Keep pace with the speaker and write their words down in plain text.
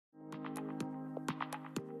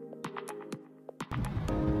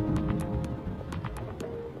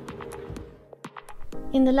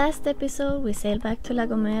In the last episode, we sailed back to La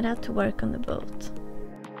Gomera to work on the boat.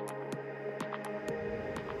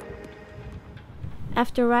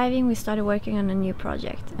 After arriving, we started working on a new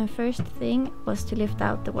project, and first thing was to lift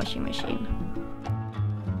out the washing machine.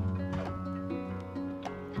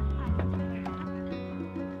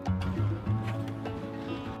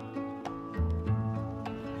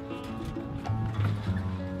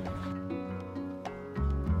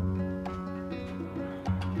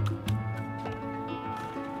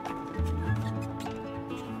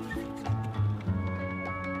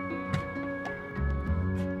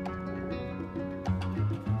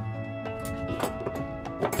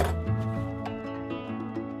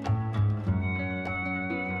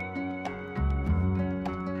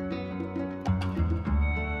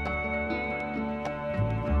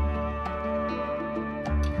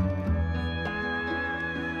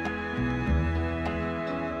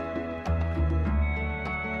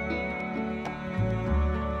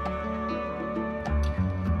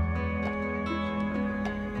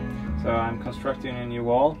 So I'm constructing a new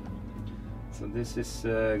wall. So this is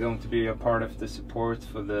going to be a part of the support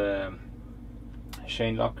for the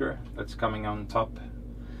chain locker that's coming on top.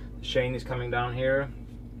 The chain is coming down here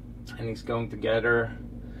and it's going to gather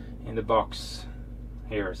in the box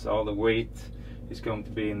here. So all the weight is going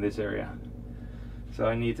to be in this area. So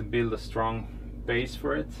I need to build a strong base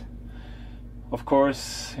for it. Of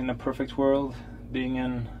course, in a perfect world, being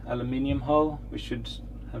an aluminium hull, we should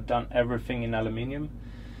have done everything in aluminium.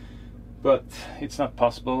 But it's not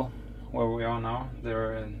possible where we are now.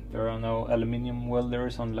 There are no aluminium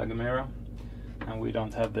welders on La Gomera, and we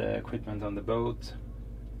don't have the equipment on the boat.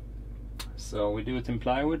 So we do it in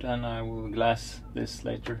plywood, and I will glass this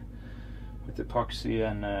later with epoxy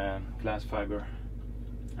and glass fiber,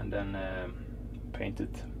 and then paint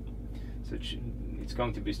it. So it's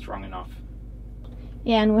going to be strong enough.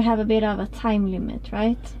 Yeah, and we have a bit of a time limit,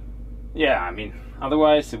 right? Yeah, I mean,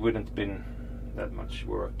 otherwise it wouldn't have been that much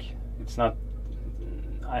work. It's not.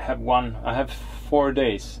 I have 4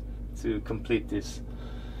 days to complete this,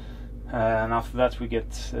 and after that we get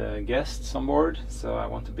guests on board. So I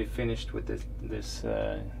want to be finished with this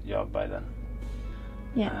job by then.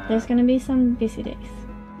 Yeah, there's gonna be some busy days.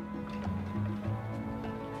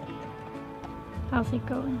 How's it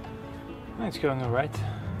going? It's going alright.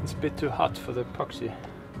 It's a bit too hot for the epoxy.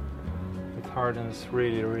 It hardens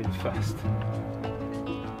really, really fast.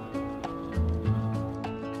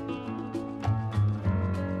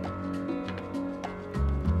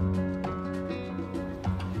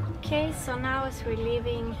 Okay, so now as we're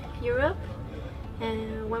leaving Europe,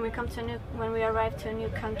 when we arrive to a new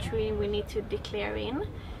country, we need to declare in.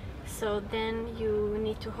 So then you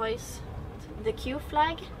need to hoist the Q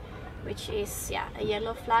flag, which is a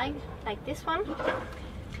yellow flag like this one.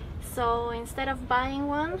 So instead of buying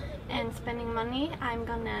one and spending money, I'm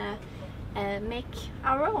gonna make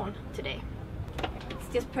our own today.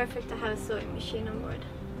 It's just perfect to have a sewing machine on board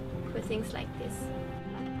for things like this.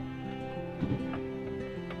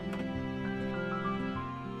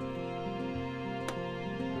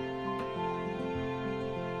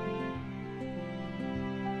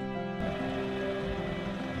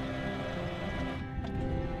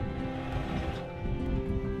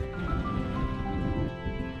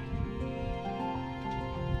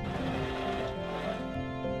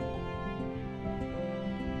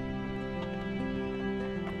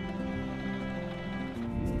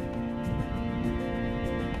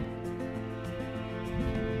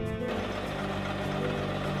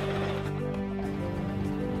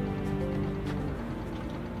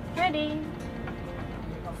 Ready.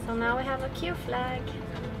 So now we have a Q flag.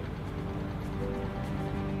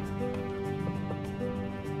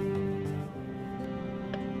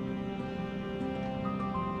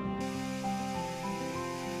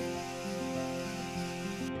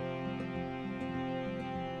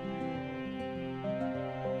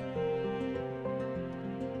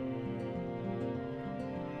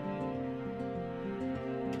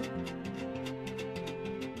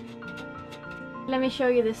 Let me show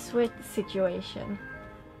you the sweat situation.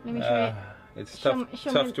 Let me show you. It's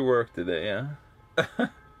tough to work today, yeah?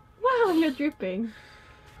 Wow, you're dripping.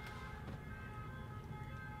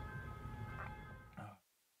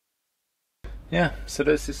 Yeah, so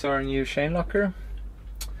this is our new chain locker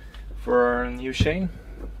for our new chain.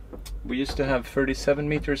 We used to have 37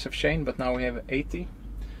 meters of chain, but now we have 80,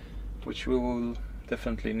 which we will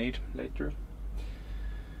definitely need later.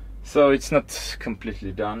 So it's not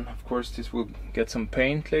completely done. Of course, this will get some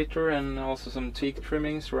paint later and also some teak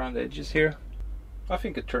trimmings around the edges here. I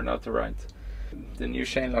think it turned out alright. The new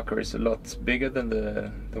chain locker is a lot bigger than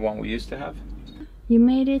the one we used to have. You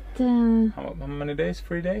made it... How many days?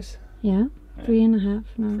 3 days? Yeah. Yeah. 3.5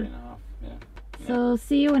 now. 3.5, yeah. So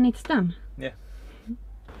see you when it's done. Yeah.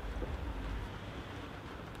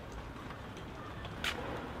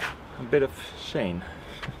 A bit of chain.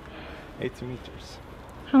 80 meters.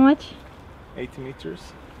 How much? 80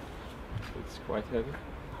 meters. So it's quite heavy.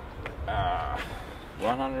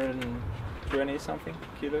 120 something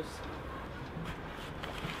kilos.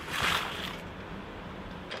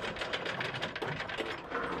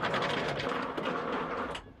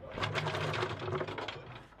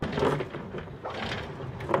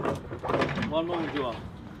 One more, Johan.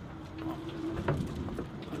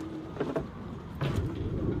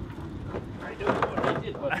 I don't know what I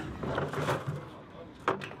did, but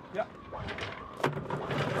yeah.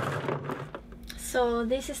 So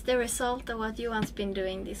this is the result of what Johan's been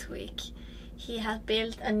doing this week. He has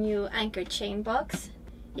built a new anchor chain box.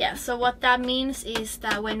 Yeah, so what that means is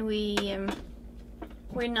that when we're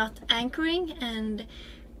not anchoring and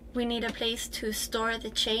we need a place to store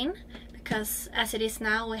the chain, because as it is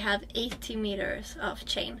now we have 80 meters of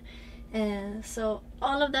chain. So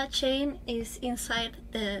all of that chain is inside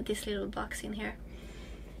this little box in here.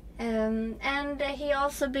 And he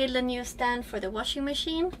also built a new stand for the washing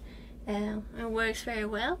machine. It works very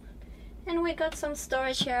well. And we got some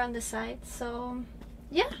storage here on the side. So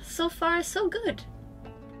yeah, so far so good.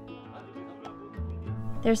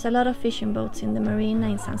 There's a lot of fishing boats in the marina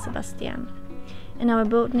in San Sebastián. And our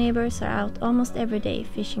boat neighbors are out almost every day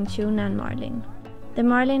fishing tuna and marlin. The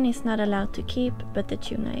marlin is not allowed to keep, but the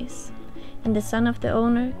tuna is. And the son of the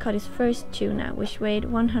owner caught his first tuna, which weighed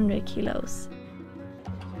 100 kilos.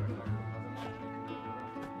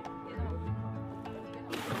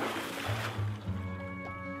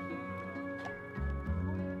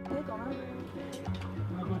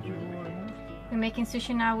 We're making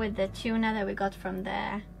sushi now with the tuna that we got from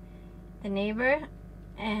the neighbor,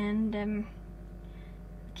 and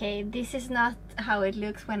okay, this is not how it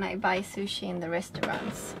looks when I buy sushi in the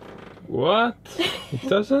restaurants. What? It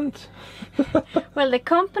doesn't? Well, the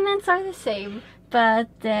components are the same, but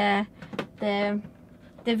the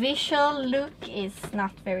visual look is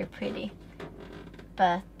not very pretty.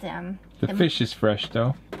 But the fish is fresh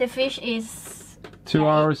though. The fish is 2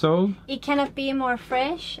 hours old. It cannot be more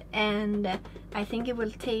fresh, and I think it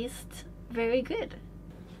will taste very good.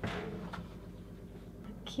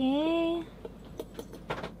 Okay.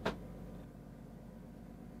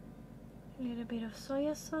 A little bit of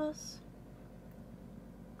soy sauce.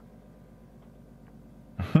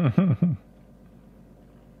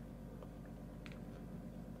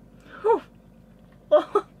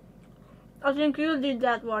 Oh, I think you did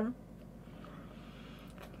that one.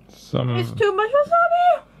 It's too much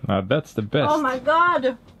wasabi! That's the best. Oh my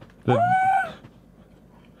god!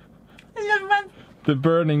 The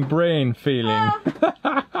burning brain feeling. Oh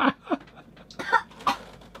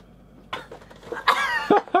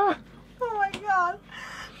my god!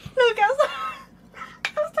 Look, I'm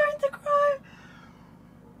starting to cry.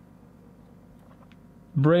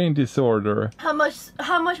 Brain disorder. How much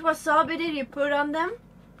wasabi did you put on them?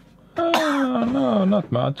 No,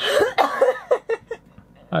 not much.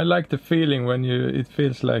 I like the feeling when it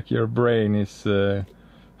feels like your brain is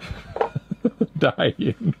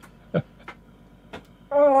dying.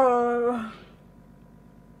 Oh.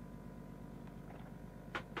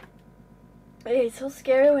 It's so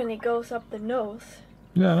scary when it goes up the nose.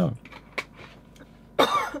 Yeah, no.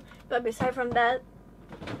 But aside from that,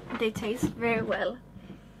 they taste very well.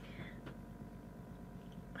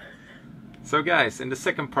 So guys, in the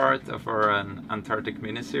second part of our Antarctic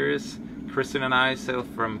Mini Series, Christian and I sailed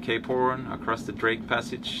from Cape Horn across the Drake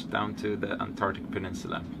Passage down to the Antarctic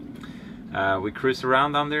Peninsula. We cruised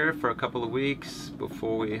around down there for a couple of weeks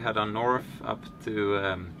before we head on north up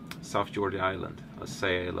to South Georgia Island, a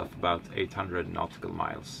sail of about 800 nautical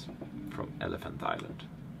miles from Elephant Island.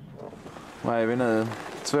 Var är vi nu?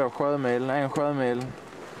 2 sjömil, 1 sjömil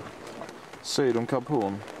syd om Cape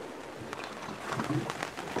Horn.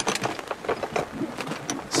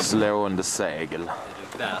 Slående segel.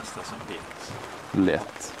 Det är det värsta som finns.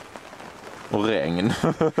 Lätt. Och regn.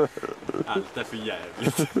 Allt är för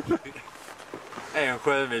jävligt. 1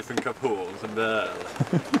 sjömil från Cape Horn som börjar.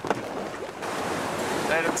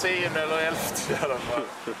 Det är den 10:e eller 11:e i alla fall.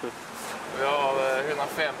 Vi har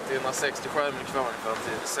 150-160 sjömil kvar ungefär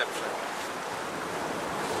till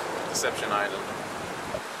Deception Island.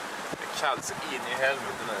 Det är kallt så in i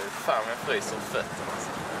helvete nu. Fan, jag fryser om fötterna.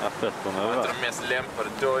 Ja, fötterna är det inte de mest lämpade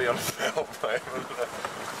dojor för mig.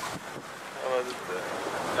 Jag vet inte.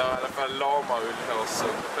 Jag har i alla fall lamaull här och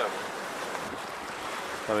sånt på mig.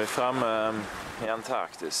 Då är vi framme i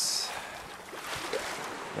Antarktis.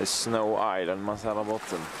 Det är Snow Island man ser där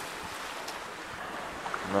borta.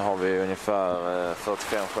 Nu har vi ungefär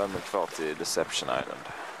 45 sjömil kvar till Deception Island.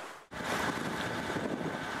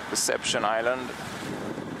 Deception Island.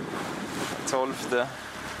 12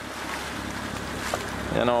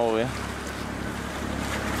 januari.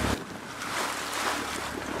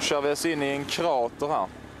 Kör vi oss in i en krater här.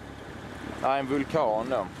 Det är en vulkan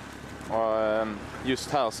då. Och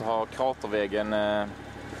just här så har kraterväggen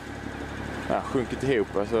sjunkit ihop,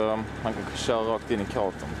 så man kan köra rakt in i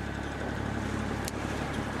kratern.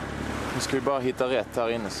 Nu ska vi bara hitta rätt här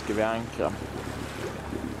inne, så ska vi ankra.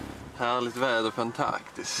 Härligt väder på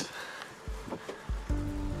Antarktis.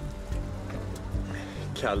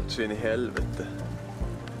 Kallt så in i helvete.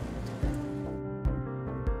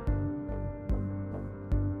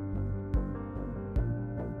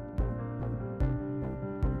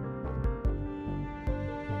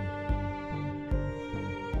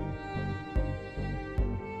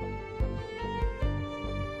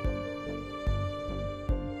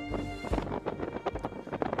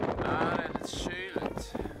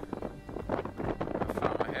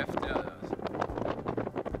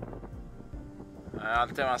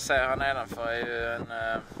 Allt det man ser här nedanför är ju en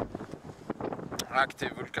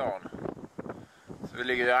aktiv vulkan. Så vi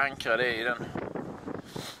ligger ju ankrade i den.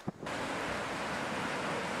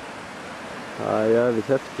 Ja, jävligt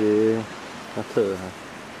häftig natur här.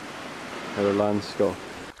 Eller landskap.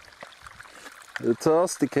 Du är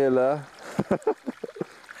törstig, kille.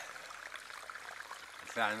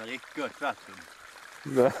 Fan, riktigt gott vatten.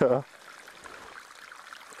 Ja.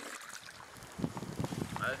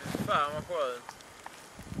 Nej, fan vad skönt.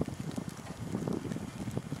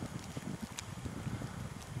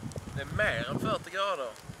 Det är mer än 40 grader.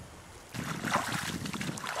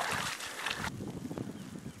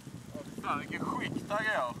 Fan, vilken skikt det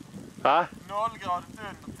går. Va? 0 grader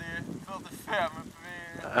under till 45 uppe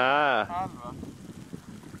vid halva.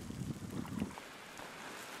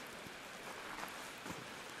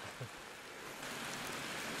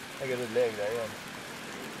 Jag kan inte lägga dig igen.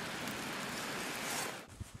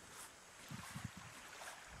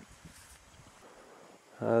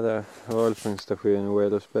 Ja, det är valfångststationen i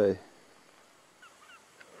Whalers Bay.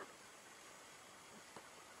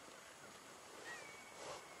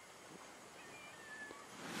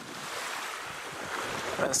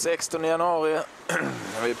 Den 16 januari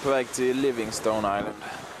är vi på väg till Livingstone Island.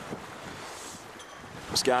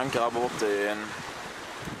 Vi ska ankra bort i en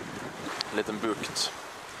liten bukt.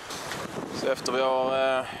 Så efter vi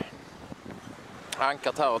har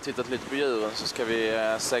ankrat här och tittat lite på djuren så ska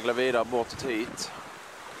vi segla vidare bortåt hit.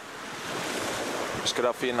 Det ska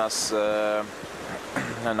där finnas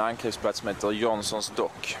en ankringsplats som heter Johnsons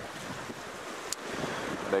dock.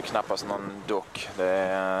 Det är knappast någon dock. Det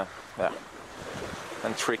är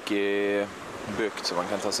en tricky bukt som man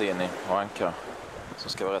kan ta sig in i och ankra. Som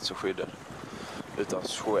ska vara rätt så skyddad. Utan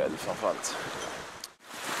skäl framförallt.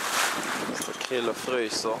 Så krill och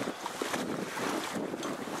fryser.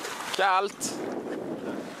 Kallt!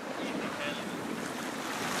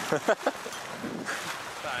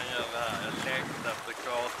 Fan gör det här, jag längtar efter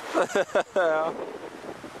kartan. Ja.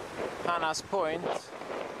 Hannas Point.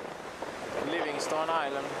 Livingstone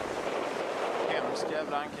Island. Hemsk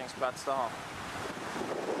jävla ankringsplats där.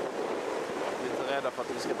 Lite rädda för att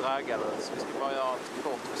vi ska dragga det, så vi ska bara göra ett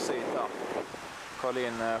kort visit här. Kolla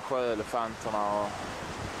in sjöelefanterna och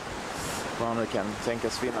vad nu kan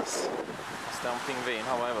tänkas finnas. Det står en pingvin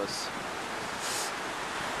här bredvid oss.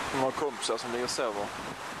 Några kompisar som ligger och sover.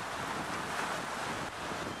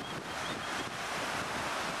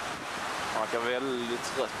 Han verkar väldigt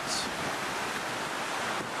trött.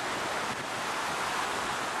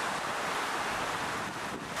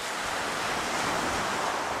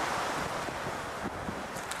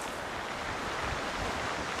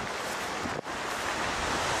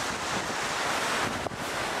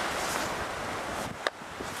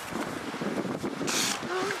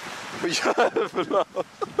 Jävlar!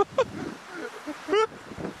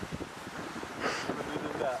 Men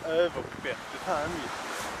det där överbettet här mitt.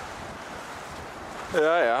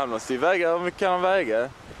 Ja, han måste ju väga, hur mycket kan han väga?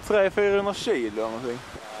 300-400 kilo eller någonting.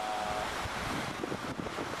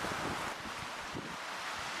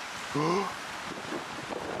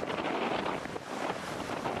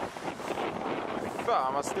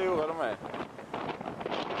 Fan vad stora de är.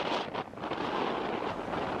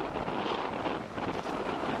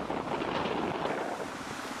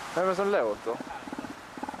 Vem är det som låter?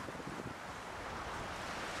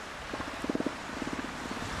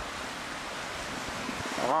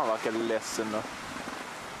 Ja, han verkar ledsen då.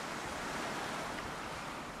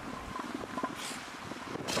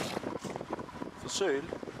 Förkyld.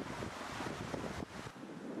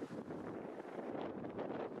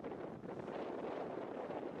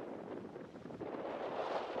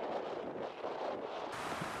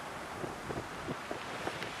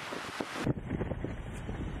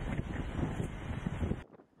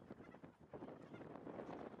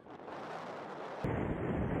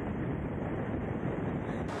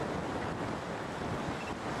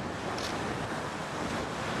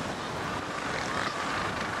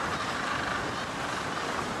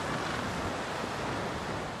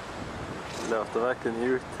 låter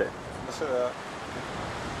verkligen otäckt.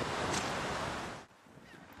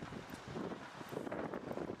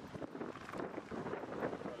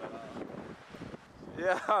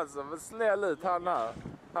 Ja, alltså, men snäll ut han här.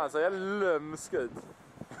 Han ser jävligt lömsk ut.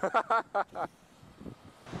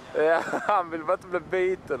 Ja, han vill bara inte bli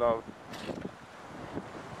biten av.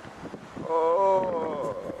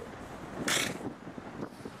 Oh.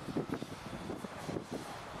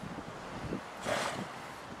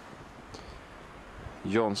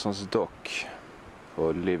 Johnsons dock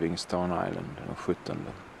på Livingstone Island den 17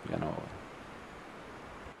 januari.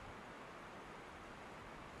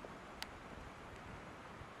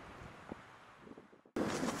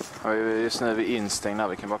 Just nu är vi instängda,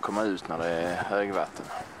 vi kan bara komma ut när det är högvatten.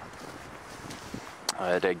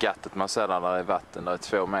 Det gattet man ser där är vatten, där är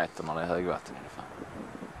 2 meter när det är högvatten ungefär.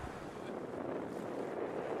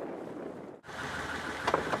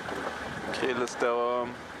 Krille står och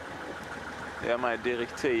ger mig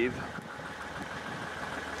direktiv.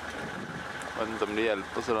 Jag vet inte om det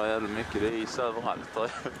hjälper så där jävligt mycket, det är is överallt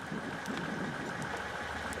där.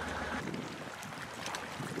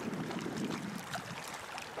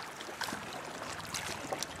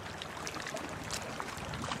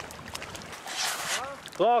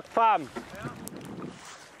 Rakt fram!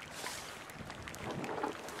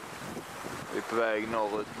 Vi är på väg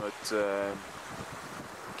norrut mot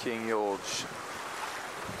King George.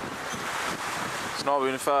 Snart har vi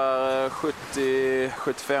ungefär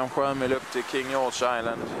 70-75 sjömil upp till King George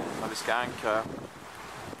Island när vi ska ankra.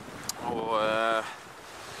 Och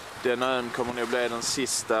den ön kommer nog bli den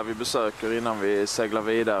sista vi besöker innan vi seglar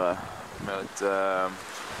vidare mot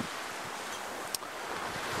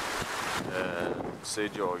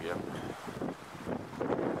Sydgeorgien.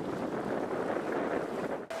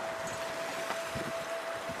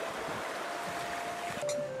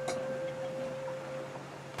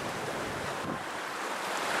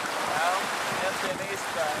 Äntligen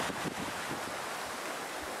isberg.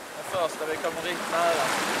 Den första vi kommer riktigt nära.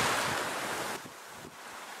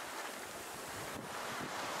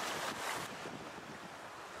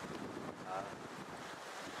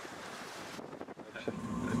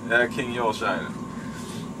 King George Island.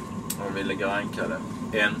 Och vi lägger ankare.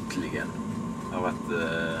 Äntligen. Det har varit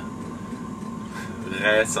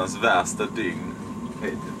resans värsta dygn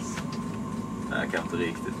hittills. Nej, kanske inte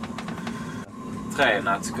riktigt. 3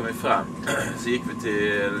 natt så kom vi fram. Så gick vi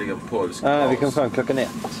till ligga på polsk. Nej, vi kom fram klockan 1.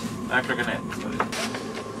 Nej, klockan 1.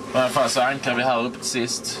 I alla fall så ankar vi här uppe till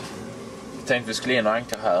sist. Vi tänkte vi skulle in och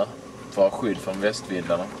ankra här för att ha skydd från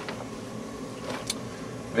västvindarna.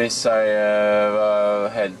 Vissa var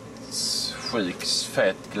helt sjukt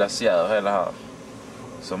fet glaciär hela här.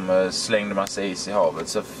 Som slängde massa is i havet.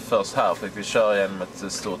 Så först här fick vi köra genom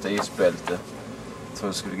ett stort isbälte. Jag tror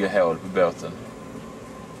det skulle gå hål på båten.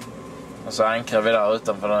 Och så ankrade vi där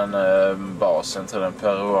utanför den basen, till en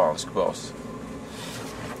peruansk bas.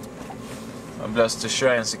 Det blåste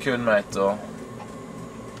 21 sekundmeter.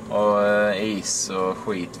 Och is och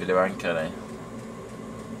skit ville vi ankra i.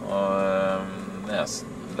 Och ja,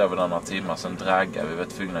 det var några timmar sedan draggade vi var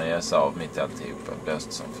tvungna att ge oss av mitt i alltihopa. Det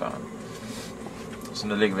blåste som fan. Så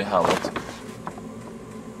nu ligger vi här bort.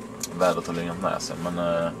 Vädret har legat ner sig, men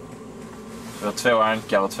vi har 2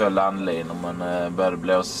 ankar och 2 landlinor, men började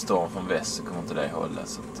blåsa storm från väst så kommer inte det hålla.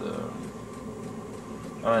 Så att,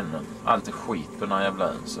 jag vet inte, allt är skit på den här jävla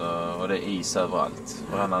ön, så, och det är is överallt.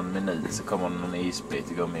 Varannan minut så kommer någon isbit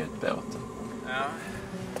och går mot båten. Ja.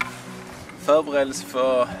 Förberedelse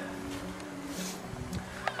för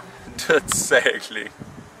dödssegling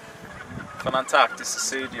från Antarktis och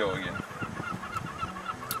Sydgeorgien.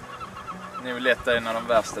 Det är väl lätt en av de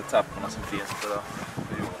värsta etapperna som finns på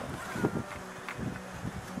jorden.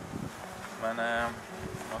 Men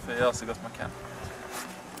man får göra så gott man kan.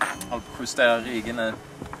 Jag håller på att justera riggen nu.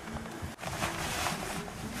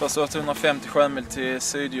 Först 850 sjömil till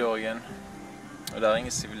Sydgeorgien. Och där är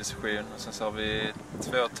ingen civilisation. Och sen så har vi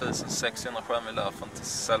 2600 sjömil där från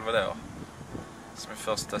Salvador. Som är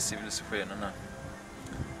första civilisationen nu.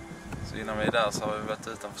 Så innan vi är där så har vi varit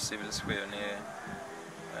utanför civilisation i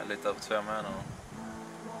lite över 2 månader.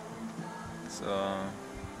 Så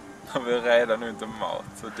har vi redan inte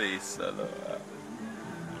mat och diesel och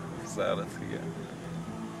så är det tycker jag.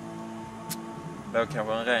 Det var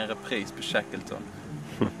kanske en ren repris på Shackleton.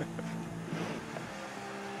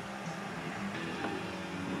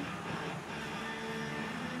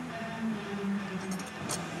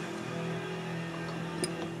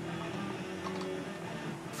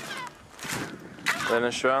 Det är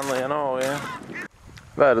den 22 januari.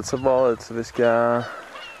 Vädret ser bra ut så vi ska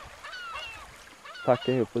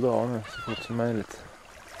packa ihop och dra nu så fort som möjligt.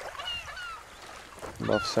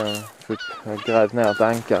 Bara för att jag har grävt ner ett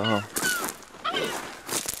ankar här.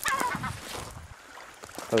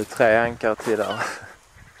 Har vi 3 ankar till där.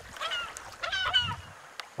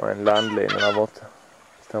 Och en landlina där borta.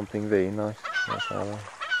 Står en pingvin här.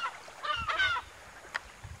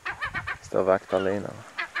 Står vaktarlinan.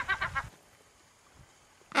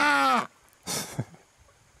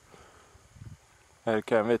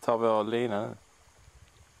 Kan vi ta vår lina nu?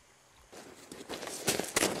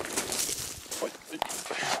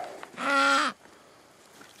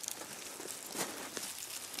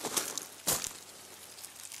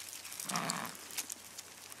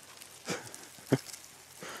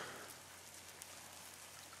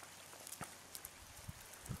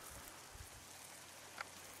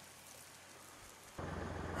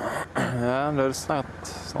 Ja, det är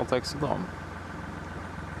snart dags att dra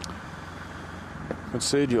mot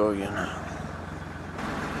Sydjorgen.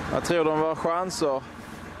 Jag tror de var chanser.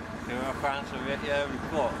 Det var chanser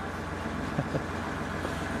jävligt bra.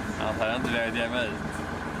 Annars hade jag inte velat ge mig ut.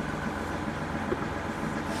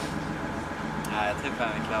 Nej, jag tror fan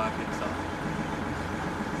vi klarar fixar.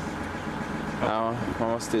 Ja, man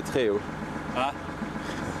måste ju tro. Va?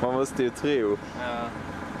 Man måste ju tro. Ja.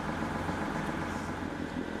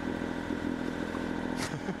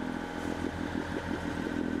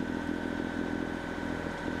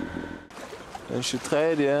 Den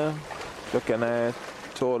 23, klockan är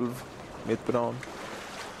 12, mitt på dagen.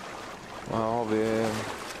 Och här har vi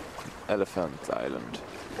Elephant Island.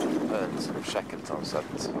 Ön som Shackleton satt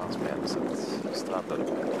hans män satt strandade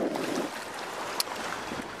på.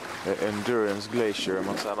 Endurance Glacier,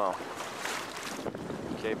 man säger där.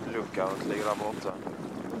 Cape Lookout ligger där borta.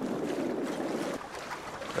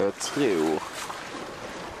 Jag tror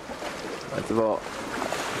att det var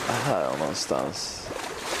här någonstans.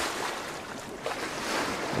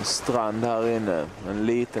 En strand här inne, en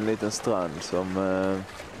liten strand som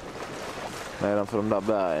nedanför de där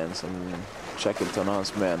bergen som Shackleton och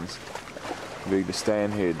hans män byggde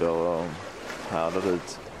stenhyddor och härdade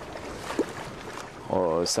ut.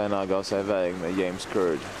 Och senare gav sig iväg med James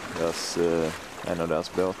Curd, en av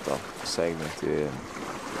deras båtar, på segling till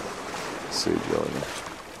Sydjorgen.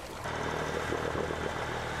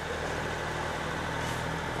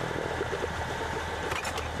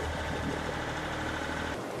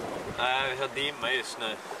 Nej, vi har dimma just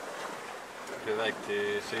nu. Vi är på väg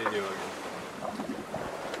till Sydjorgen.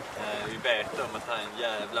 Vi vet om att det är en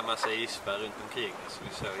jävla massa isberg runt omkring som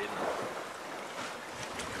vi såg innan.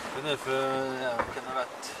 Men nu för, kan det ha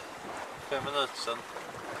varit 5 minuter sedan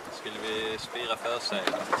skulle vi spira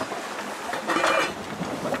förseglat.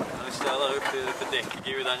 När vi står där uppe på däck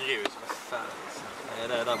i godan ro så fan, är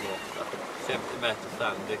det där borta. 50 meter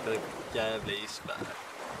fram dyker det upp jävla isberg.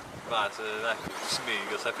 Bara så det verkligen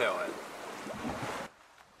smyger sig på en.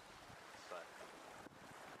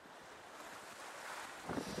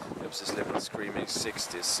 Jag har precis lämnat Screaming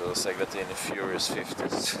 60s och seglat in i Furious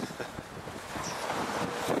 50s.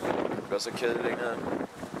 Det blir så kul nu.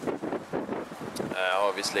 Jag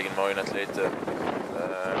har visserligen mognat lite.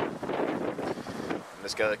 Det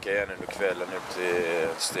ska öka igen under kvällen upp till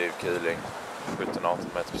stiv kuling. 17-18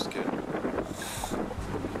 meter per sekund.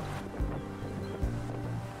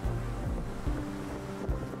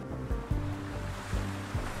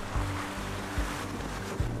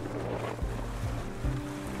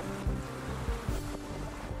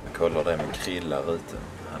 Kollar det med krillar ute.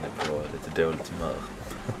 Han är på lite dåligt humör.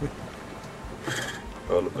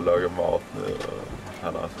 Jag håller på att laga mat nu och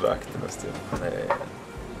han har haft vakten en stund. Han är...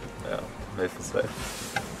 Ja, vi får se.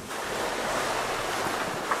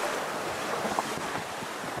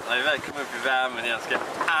 När vi väl kommer upp i värmen igen ska jag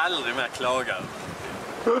aldrig mer klaga.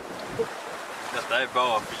 Detta är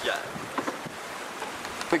bara för jävligt.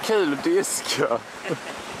 Det är kul att diska.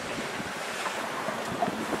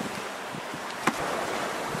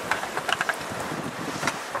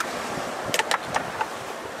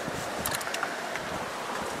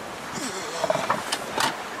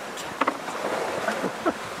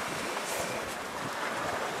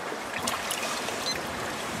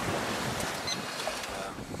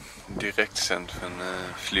 Direkt sänd från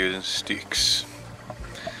floden Styx.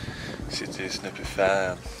 Sitter just nu på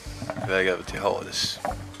färjan. Väg över till Hades.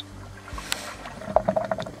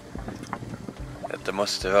 Detta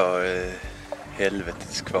måste vara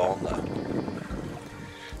helvetets kvarnar.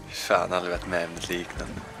 Fan, aldrig varit med om något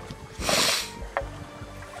liknande.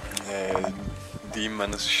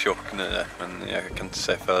 Dimman är så tjock nu, men jag kan inte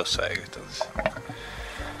säga försäget ens.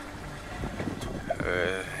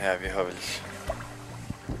 Ja, vi har väl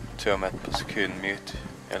 2 meter per sekund mot,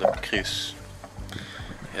 eller på kryss.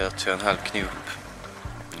 Jag gör 2,5 knop.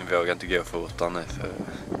 Jag vågar inte gå fortare nu för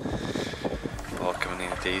brakar man in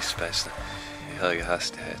i ett isbergs i hög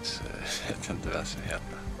hastighet så jag vet inte vad som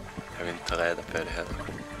händer. Jag vill inte ta reda på det heller.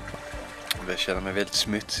 Jag känner mig väldigt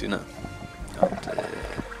smutsig nu. Jag har inte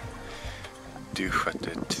duschat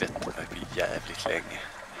och tvättat mig på jävligt länge.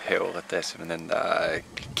 Håret är som en enda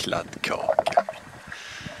kladdkaka.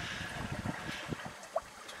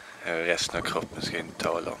 Resten av kroppen ska jag inte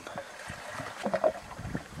tala om.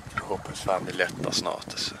 Jag hoppas fan det lättar snart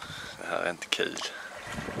alltså. Det här är inte kul.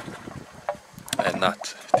 En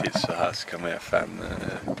natt till så här ska man fan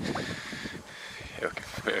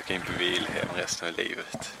åka in på vilhem resten av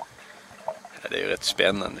livet. Ja, det är ju rätt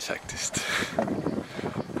spännande faktiskt.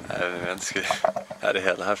 Jag hade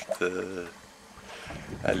hellre haft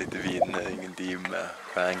lite vind, ingen dimma,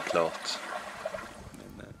 stjärnklart.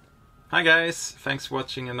 Hi guys, thanks for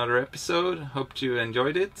watching another episode. Hope you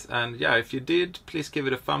enjoyed it, and yeah, if you did, please give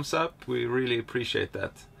it a thumbs up. We really appreciate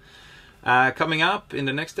that. Coming up in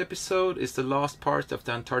the next episode is the last part of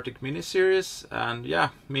the Antarctic Mini Series, and yeah,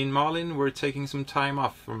 me and Malin were taking some time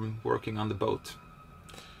off from working on the boat.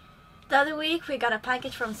 The other week we got a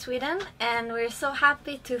package from Sweden, and we're so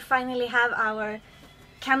happy to finally have our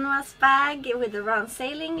canvas bag with the round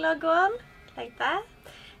sailing logo on, like that.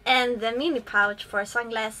 And the mini pouch for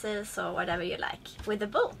sunglasses or whatever you like with the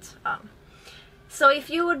boat on. So if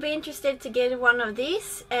you would be interested to get one of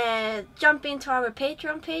these, jump into our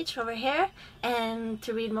Patreon page over here and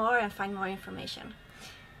to read more and find more information.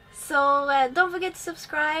 So don't forget to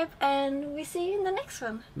subscribe, and we see you in the next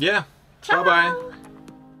one. Yeah, Ciao! bye bye!